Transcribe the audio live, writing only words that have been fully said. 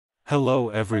Hello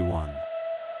everyone.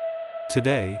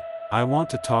 Today, I want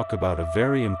to talk about a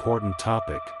very important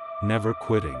topic, never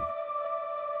quitting.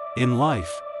 In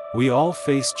life, we all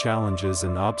face challenges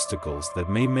and obstacles that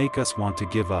may make us want to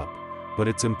give up, but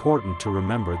it's important to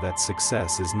remember that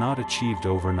success is not achieved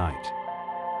overnight.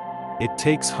 It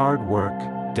takes hard work,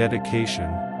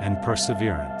 dedication, and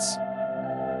perseverance.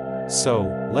 So,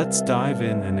 let's dive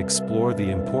in and explore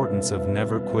the importance of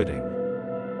never quitting.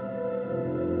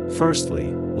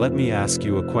 Firstly, let me ask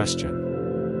you a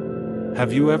question.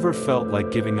 Have you ever felt like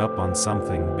giving up on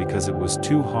something because it was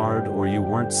too hard or you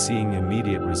weren't seeing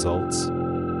immediate results?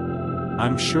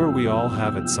 I'm sure we all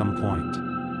have at some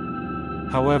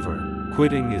point. However,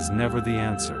 quitting is never the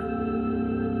answer.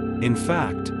 In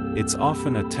fact, it's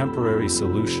often a temporary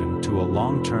solution to a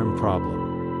long-term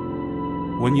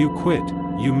problem. When you quit,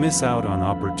 you miss out on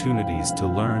opportunities to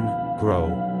learn,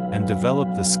 grow, and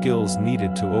develop the skills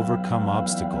needed to overcome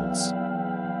obstacles.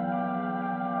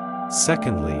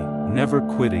 Secondly, never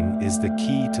quitting is the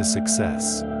key to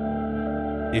success.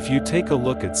 If you take a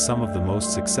look at some of the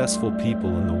most successful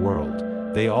people in the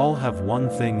world, they all have one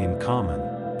thing in common: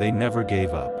 they never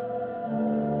gave up.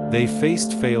 They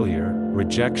faced failure,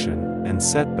 rejection, and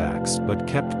setbacks but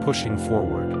kept pushing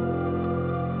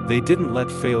forward. They didn't let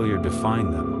failure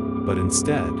define them, but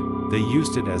instead, they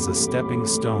used it as a stepping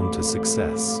stone to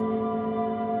success.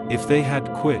 If they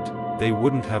had quit, they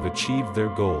wouldn't have achieved their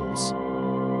goals.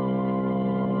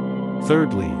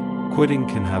 Thirdly, quitting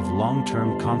can have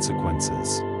long-term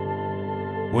consequences.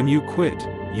 When you quit,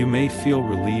 you may feel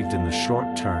relieved in the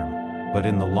short term, but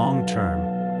in the long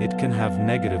term, it can have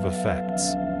negative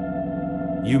effects.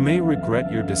 You may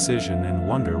regret your decision and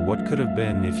wonder what could have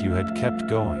been if you had kept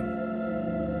going.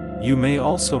 You may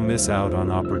also miss out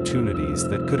on opportunities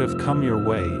that could have come your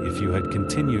way if you had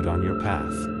continued on your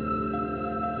path.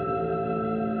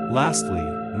 Lastly,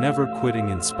 never quitting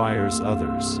inspires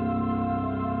others.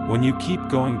 When you keep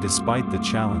going despite the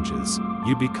challenges,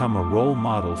 you become a role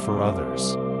model for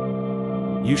others.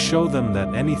 You show them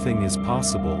that anything is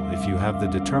possible if you have the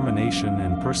determination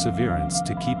and perseverance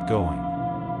to keep going.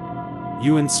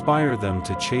 You inspire them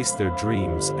to chase their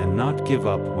dreams and not give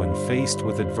up when faced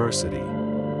with adversity.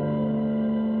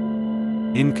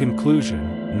 In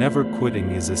conclusion, never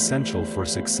quitting is essential for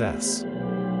success.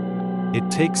 It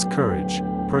takes courage,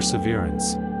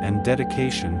 perseverance, and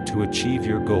dedication to achieve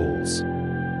your goals.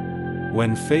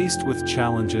 When faced with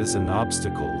challenges and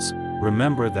obstacles,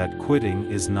 remember that quitting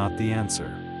is not the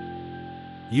answer.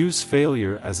 Use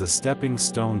failure as a stepping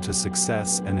stone to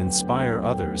success and inspire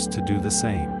others to do the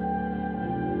same.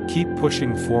 Keep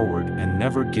pushing forward and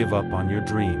never give up on your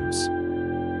dreams.